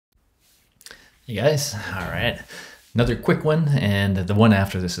You guys, all right. Another quick one, and the one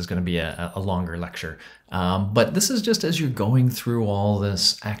after this is going to be a longer lecture. But this is just as you're going through all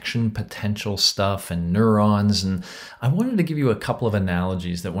this action potential stuff and neurons, and I wanted to give you a couple of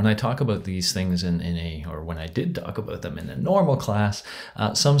analogies that when I talk about these things or when I did talk about them in a normal class,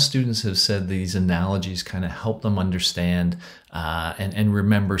 some students have said these analogies kind of help them understand and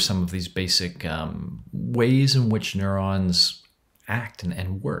remember some of these basic ways in which neurons act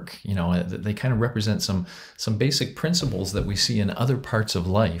and work. You know, they kind of represent some basic principles that we see in other parts of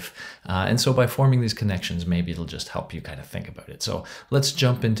life. And so by forming these connections, maybe it'll just help you kind of think about it. So let's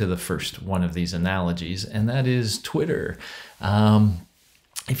jump into the first one of these analogies, and that is Twitter.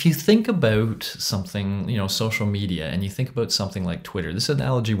 If you think about something, you know, social media, and you think about something like Twitter, this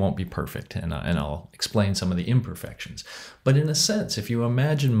analogy won't be perfect, and I'll explain some of the imperfections. But in a sense, if you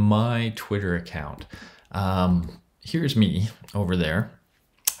imagine my Twitter account, here's me over there,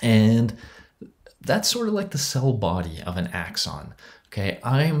 and that's sort of like the cell body of an axon. Okay,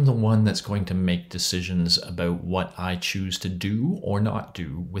 I'm the one that's going to make decisions about what I choose to do or not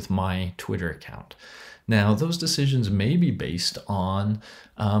do with my Twitter account. Now, those decisions may be based on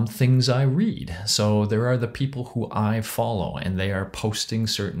things I read. So there are the people who I follow, and they are posting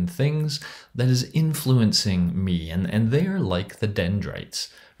certain things that is influencing me, and they are like the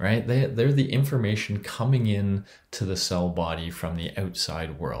dendrites. Right? They're the information coming in to the cell body from the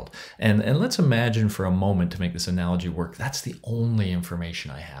outside world. And let's imagine for a moment, to make this analogy work, that's the only information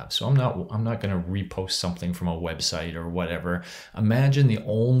I have. So I'm not going to repost something from a website or whatever. Imagine the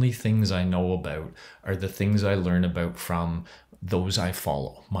only things I know about are the things I learn about from those I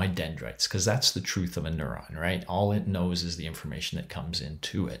follow, my dendrites, because that's the truth of a neuron, right? All it knows is the information that comes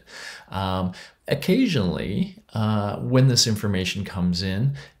into it. Occasionally, when this information comes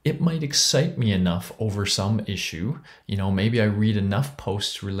in, it might excite me enough over some issue. You know, maybe I read enough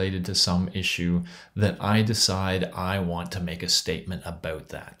posts related to some issue that I decide I want to make a statement about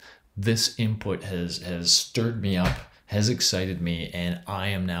that. This input has stirred me up, has excited me, and I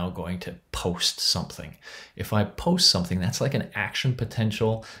am now going to post something. If I post something, that's like an action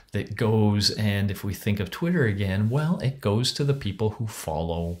potential that goes, and if we think of Twitter again, well, it goes to the people who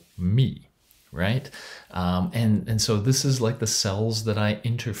follow me, right? And so this is like the cells that I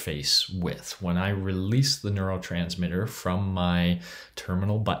interface with. When I release the neurotransmitter from my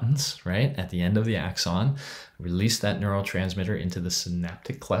terminal buttons, right, at the end of the axon, release that neurotransmitter into the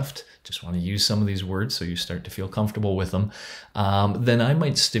synaptic cleft. Just want to use some of these words so you start to feel comfortable with them. Then I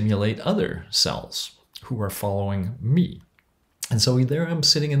might stimulate other cells who are following me. And so there I'm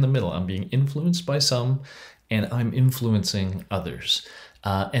sitting in the middle. I'm being influenced by some, and I'm influencing others.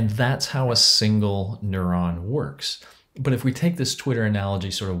 And that's how a single neuron works. But if we take this Twitter analogy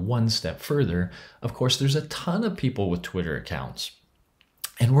sort of one step further, of course, there's a ton of people with Twitter accounts.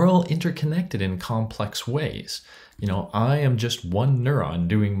 And we're all interconnected in complex ways. You know, I am just one neuron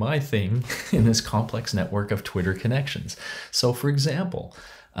doing my thing in this complex network of Twitter connections. So for example,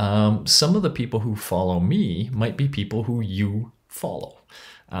 some of the people who follow me might be people who you follow.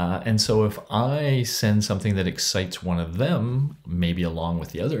 And so if I send something that excites one of them, maybe along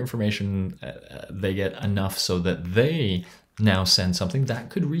with the other information, they get enough so that they now send something that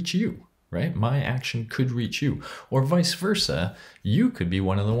could reach you. Right? My action could reach you, or vice versa. You could be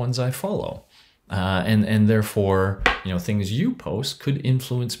one of the ones I follow. And therefore, you know, things you post could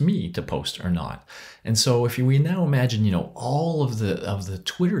influence me to post or not. And so if we now imagine, you know, all of the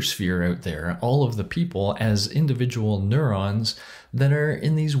Twitter sphere out there, all of the people as individual neurons that are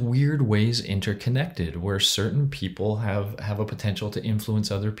in these weird ways interconnected, where certain people have a potential to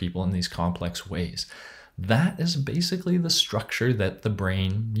influence other people in these complex ways. That is basically the structure that the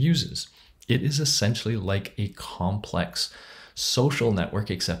brain uses. It is essentially like a complex social network,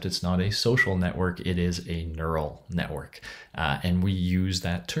 except it's not a social network, it is a neural network. And we use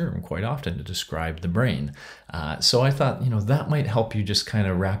that term quite often to describe the brain. So I thought, you know, that might help you just kind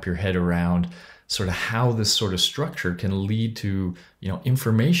of wrap your head around sort of how this sort of structure can lead to, you know,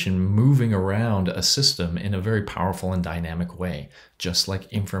 information moving around a system in a very powerful and dynamic way, just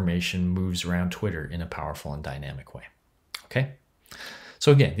like information moves around Twitter in a powerful and dynamic way. Okay?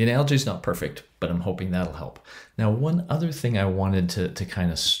 So again, the analogy is not perfect, but I'm hoping that'll help. Now, one other thing I wanted to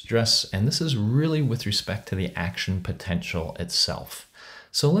kind of stress, and this is really with respect to the action potential itself.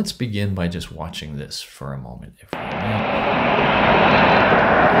 So let's begin by just watching this for a moment, if we may.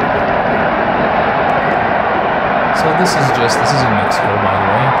 So this is in Mexico, by the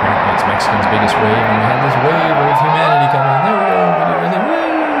way. Apparently it's Mexico's biggest wave, and we had this wave of humanity coming. There we go. We did everything.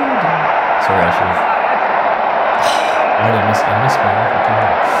 Woo! Sorry, I should have. I missed my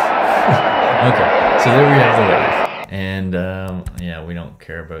opportunity. Okay, so there we have the wave. And yeah, we don't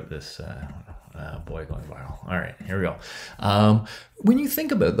care about this Boy going viral. All right, here we go. When you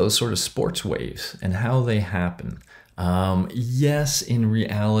think about those sort of sports waves and how they happen, yes, in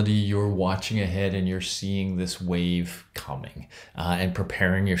reality, you're watching ahead and you're seeing this wave coming and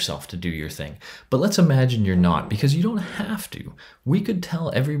preparing yourself to do your thing. But let's imagine you're not, because you don't have to. We could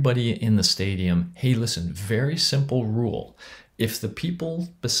tell everybody in the stadium, hey, listen, very simple rule. If the people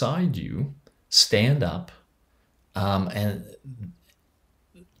beside you stand up, and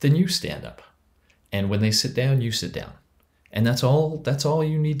then you stand up. And when they sit down, you sit down. And that's all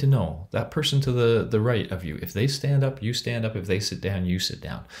you need to know. That person to the right of you, if they stand up, you stand up. If they sit down, you sit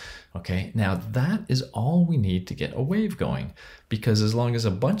down. Okay, now that is all we need to get a wave going, because as long as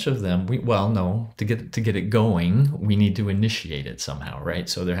a bunch of them, to get it going, we need to initiate it somehow, right?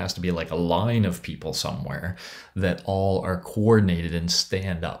 So there has to be like a line of people somewhere that all are coordinated and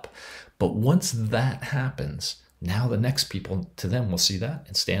stand up. But once that happens, now the next people to them will see that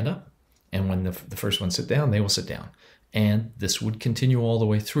and stand up. And when the first ones sit down, they will sit down. And this would continue all the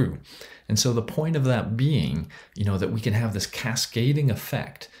way through. And so the point of that being, that we can have this cascading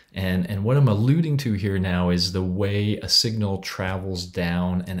effect. And what I'm alluding to here now is the way a signal travels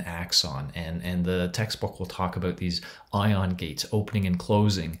down an axon. And the textbook will talk about these ion gates opening and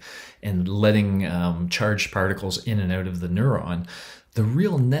closing and letting charged particles in and out of the neuron. The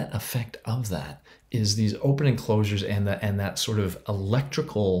real net effect of that is these open and closures and that sort of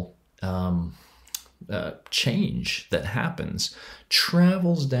electrical change that happens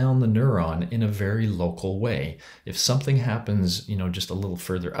travels down the neuron in a very local way. If something happens, just a little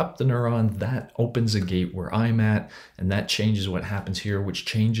further up the neuron, that opens a gate where I'm at, and that changes what happens here, which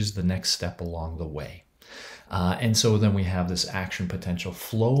changes the next step along the way. And so then we have this action potential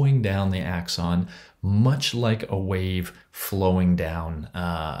flowing down the axon, much like a wave flowing down,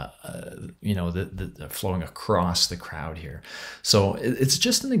 flowing across the crowd here. So it's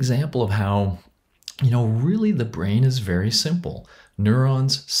just an example of how, really the brain is very simple.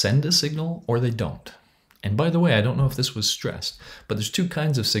 Neurons send a signal or they don't. And by the way, I don't know if this was stressed, but there's two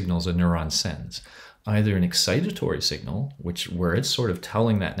kinds of signals a neuron sends. Either an excitatory signal, where it's sort of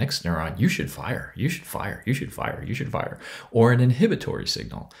telling that next neuron, you should fire, you should fire, you should fire, you should fire. Or an inhibitory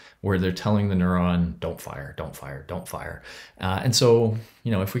signal, where they're telling the neuron, don't fire, don't fire, don't fire. And so,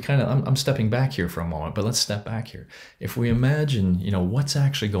 if we I'm stepping back here for a moment, but let's step back here. If we imagine, what's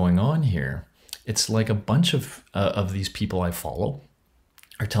actually going on here, it's like a bunch of these people I follow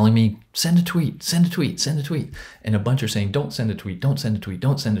are telling me, send a tweet, send a tweet, send a tweet. And a bunch are saying, don't send a tweet, don't send a tweet,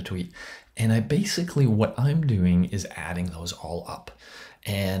 don't send a tweet. And what I'm doing is adding those all up.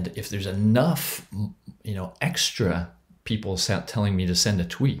 And if there's enough, extra people telling me to send a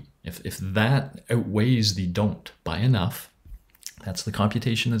tweet, if that outweighs the don't by enough, that's the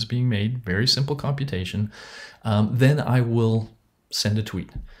computation that's being made, very simple computation, then I will send a tweet.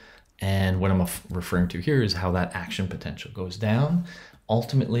 And what I'm referring to here is how that action potential goes down.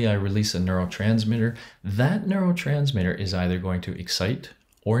 Ultimately, I release a neurotransmitter. That neurotransmitter is either going to excite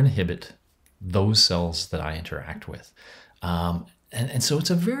or inhibit those cells that I interact with. And so it's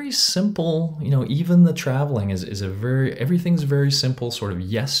a very simple, even the traveling is everything's very simple, sort of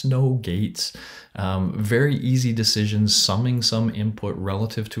yes, no gates, very easy decisions, summing some input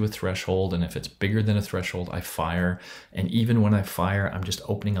relative to a threshold. And if it's bigger than a threshold, I fire. And even when I fire, I'm just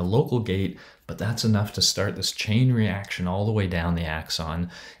opening a local gate, but that's enough to start this chain reaction all the way down the axon.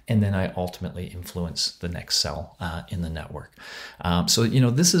 And then I ultimately influence the next cell in the network. So,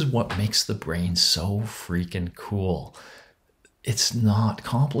 this is what makes the brain so freaking cool. It's not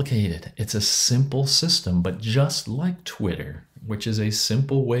complicated. It's a simple system, but just like Twitter, which is a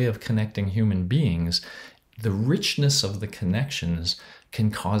simple way of connecting human beings, the richness of the connections can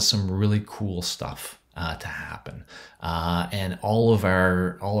cause some really cool stuff to happen. And all of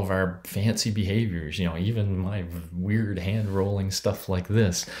our fancy behaviors, even my weird hand rolling stuff like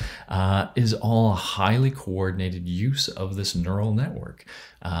this, is all a highly coordinated use of this neural network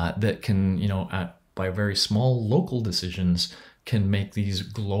that can, by very small local decisions, can make these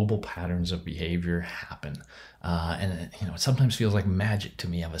global patterns of behavior happen. And it sometimes feels like magic to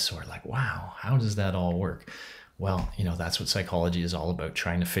me, of a sort, like, wow, how does that all work? Well, that's what psychology is all about,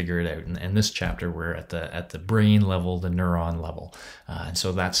 trying to figure it out. And in this chapter, we're at the brain level, the neuron level. And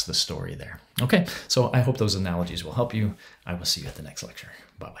so that's the story there. Okay, so I hope those analogies will help you. I will see you at the next lecture.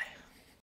 Bye-bye.